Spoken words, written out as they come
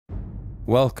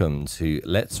Welcome to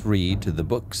Let's Read the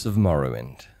Books of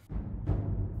Morrowind.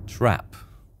 Trap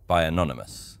by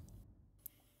Anonymous.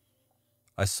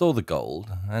 I saw the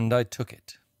gold, and I took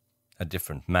it. A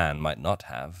different man might not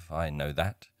have, I know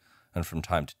that, and from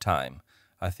time to time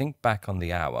I think back on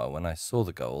the hour when I saw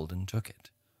the gold and took it.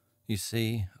 You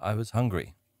see, I was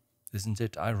hungry. Isn't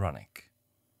it ironic?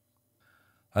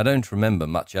 I don't remember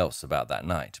much else about that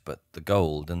night but the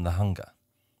gold and the hunger.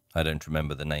 I don't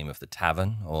remember the name of the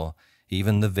tavern, or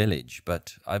even the village,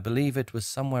 but I believe it was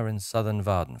somewhere in southern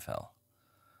Vardenfell.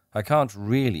 I can't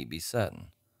really be certain.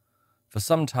 For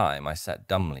some time I sat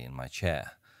dumbly in my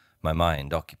chair, my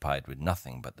mind occupied with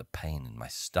nothing but the pain in my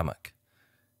stomach.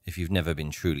 If you've never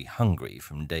been truly hungry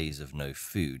from days of no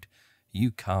food,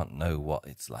 you can't know what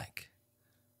it's like.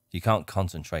 You can't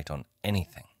concentrate on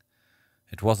anything.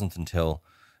 It wasn't until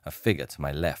a figure to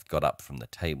my left got up from the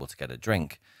table to get a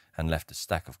drink and left a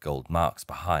stack of gold marks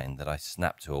behind that I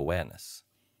snapped to awareness.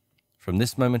 From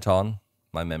this moment on,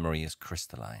 my memory is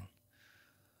crystalline.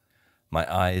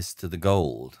 My eyes to the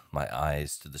gold, my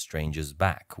eyes to the stranger's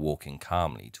back walking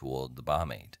calmly toward the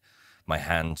barmaid, my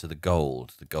hand to the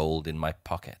gold in my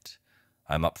pocket.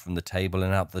 I'm up from the table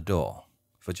and out the door.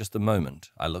 For just a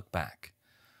moment, I look back.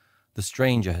 The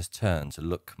stranger has turned to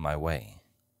look my way.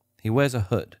 He wears a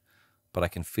hood, but I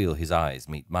can feel his eyes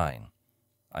meet mine.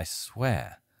 I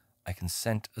swear I can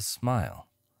scent a smile.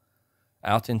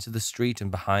 Out into the street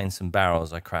and behind some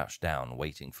barrels I crouch down,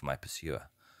 waiting for my pursuer.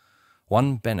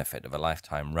 One benefit of a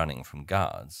lifetime running from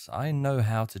guards, I know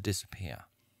how to disappear.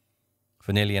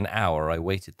 For nearly an hour I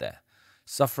waited there,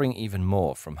 suffering even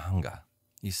more from hunger.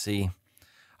 You see,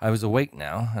 I was awake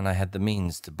now, and I had the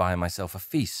means to buy myself a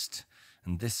feast,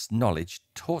 and this knowledge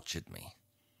tortured me.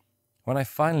 When I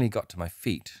finally got to my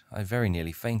feet, I very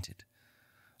nearly fainted.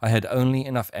 I had only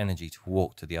enough energy to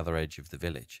walk to the other edge of the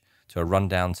village, to a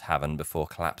run-down tavern before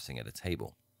collapsing at a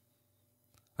table.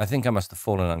 I think I must have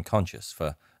fallen unconscious,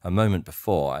 for a moment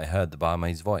before I heard the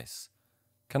barmaid's voice.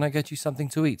 "Can I get you something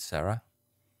to eat, Sarah?"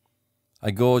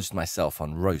 I gorged myself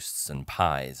on roasts and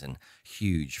pies and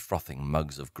huge frothing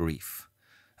mugs of grief.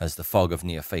 As the fog of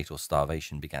near-fatal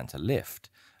starvation began to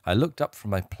lift, I looked up from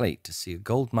my plate to see a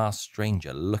gold-masked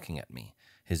stranger looking at me,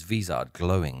 his visage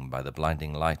glowing by the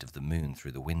blinding light of the moon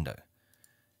through the window.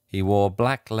 He wore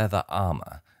black leather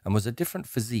armor and was a different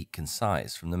physique and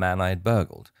size from the man I had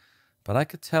burgled, but I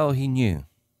could tell he knew.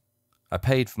 I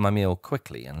paid for my meal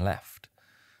quickly and left.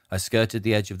 I skirted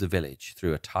the edge of the village,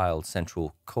 through a tiled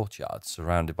central courtyard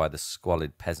surrounded by the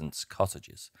squalid peasants'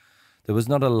 cottages. There was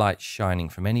not a light shining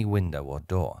from any window or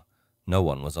door. No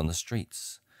one was on the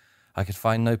streets. I could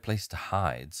find no place to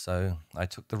hide, so I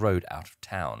took the road out of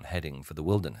town, heading for the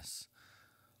wilderness.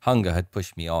 Hunger had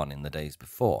pushed me on in the days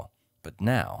before, but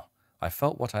now I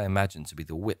felt what I imagined to be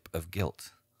the whip of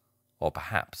guilt. Or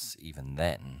perhaps, even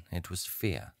then, it was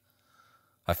fear.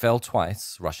 I fell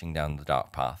twice, rushing down the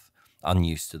dark path,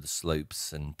 unused to the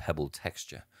slopes and pebbled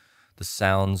texture. The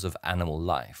sounds of animal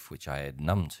life, which I had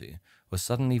numbed to, were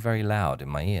suddenly very loud in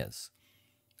my ears.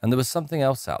 And there was something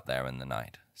else out there in the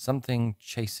night, something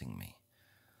chasing me.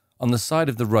 On the side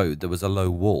of the road there was a low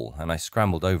wall, and I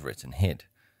scrambled over it and hid.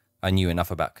 I knew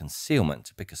enough about concealment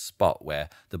to pick a spot where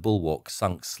the bulwark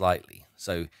sunk slightly,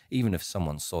 so even if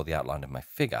someone saw the outline of my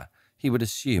figure, he would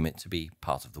assume it to be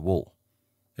part of the wall.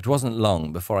 It wasn't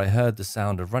long before I heard the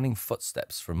sound of running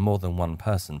footsteps from more than one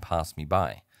person pass me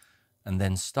by, and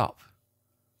then stop.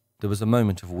 There was a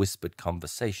moment of whispered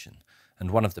conversation, and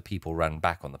one of the people ran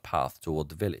back on the path toward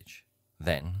the village.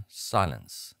 Then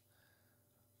silence.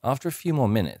 After a few more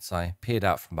minutes, I peered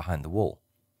out from behind the wall.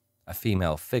 A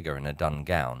female figure in a dun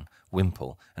gown,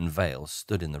 wimple, and veil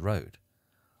stood in the road.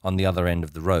 On the other end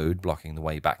of the road, blocking the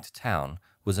way back to town,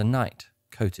 was a knight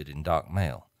coated in dark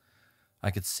mail.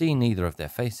 I could see neither of their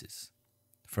faces.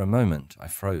 For a moment I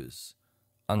froze,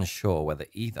 unsure whether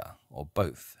either or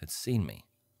both had seen me.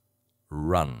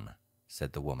 "Run,"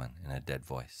 said the woman in a dead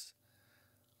voice.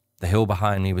 The hill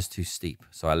behind me was too steep,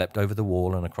 so I leapt over the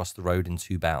wall and across the road in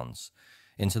 2 bounds.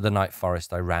 Into the night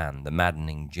forest I ran, the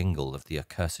maddening jingle of the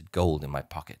accursed gold in my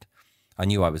pocket. I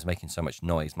knew I was making so much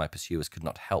noise my pursuers could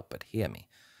not help but hear me,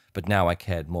 but now I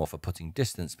cared more for putting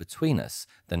distance between us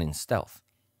than in stealth.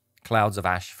 Clouds of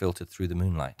ash filtered through the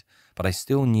moonlight, but I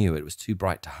still knew it was too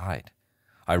bright to hide.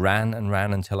 I ran and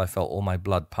ran until I felt all my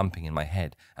blood pumping in my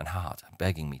head and heart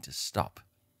begging me to stop.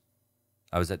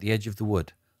 I was at the edge of the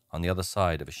wood, on the other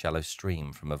side of a shallow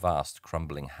stream from a vast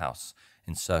crumbling house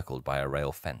encircled by a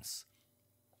rail fence.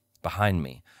 Behind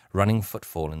me, running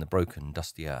footfall in the broken,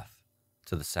 dusty earth.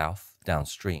 To the south,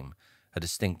 downstream, a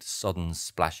distinct sodden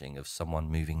splashing of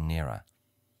someone moving nearer.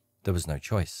 There was no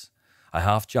choice. I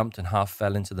half jumped and half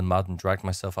fell into the mud and dragged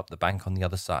myself up the bank on the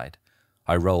other side.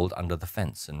 I rolled under the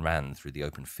fence and ran through the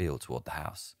open field toward the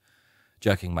house.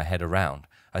 Jerking my head around,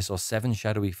 I saw 7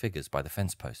 shadowy figures by the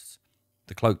fence posts.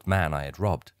 The cloaked man I had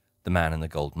robbed, the man in the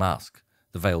gold mask,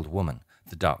 the veiled woman,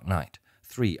 the dark knight,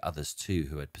 3 others too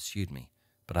who had pursued me,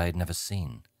 but I had never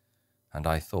seen, and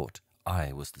I thought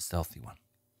I was the stealthy one.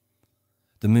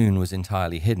 The moon was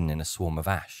entirely hidden in a swarm of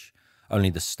ash. Only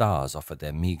the stars offered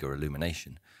their meagre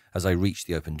illumination as I reached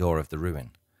the open door of the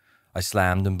ruin. I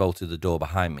slammed and bolted the door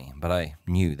behind me, but I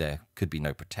knew there could be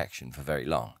no protection for very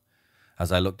long.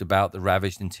 As I looked about the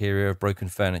ravaged interior of broken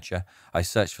furniture, I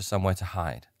searched for somewhere to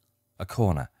hide. A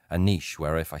corner, a niche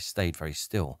where if I stayed very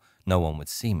still, no one would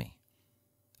see me.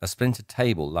 A splintered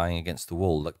table lying against the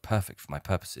wall looked perfect for my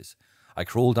purposes. I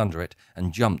crawled under it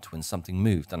and jumped when something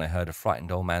moved and I heard a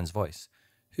frightened old man's voice.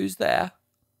 "Who's there?"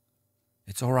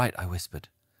 "It's all right," I whispered.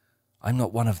 "I'm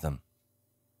not one of them."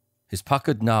 His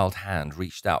puckered, gnarled hand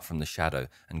reached out from the shadow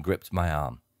and gripped my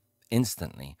arm.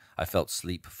 Instantly, I felt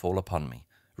sleep fall upon me,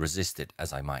 resist it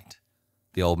as I might.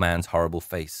 The old man's horrible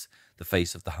face, the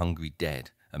face of the hungry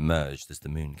dead, emerged as the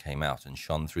moon came out and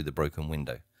shone through the broken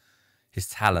window. His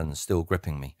talons still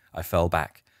gripping me, I fell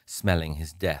back, smelling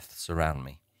his death surround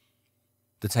me.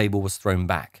 The table was thrown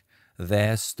back.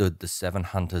 There stood the 7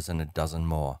 hunters and a dozen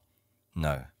more.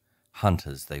 No,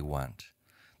 hunters they weren't.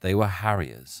 They were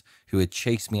harriers who had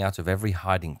chased me out of every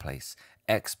hiding place,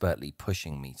 expertly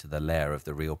pushing me to the lair of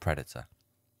the real predator.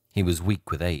 He was weak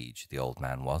with age, the old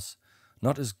man was,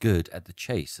 not as good at the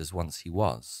chase as once he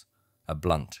was, a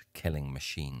blunt, killing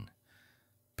machine.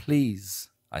 "Please,"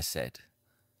 I said.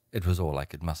 It was all I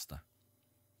could muster.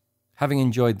 Having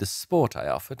enjoyed the sport I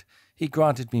offered, he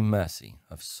granted me mercy,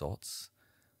 of sorts.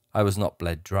 I was not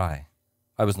bled dry.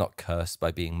 I was not cursed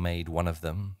by being made one of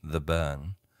them, the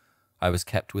burn. I was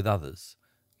kept with others,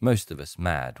 most of us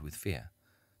mad with fear,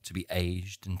 to be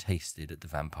aged and tasted at the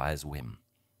vampire's whim.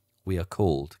 We are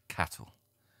called cattle.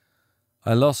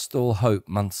 I lost all hope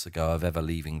months ago of ever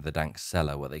leaving the dank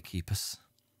cellar where they keep us.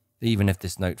 Even if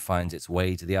this note finds its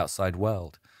way to the outside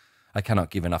world, I cannot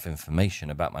give enough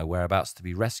information about my whereabouts to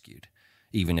be rescued,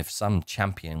 even if some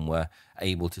champion were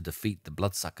able to defeat the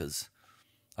bloodsuckers.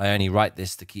 I only write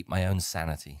this to keep my own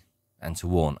sanity and to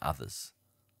warn others.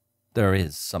 There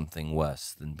is something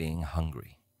worse than being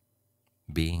hungry.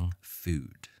 Being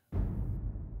food.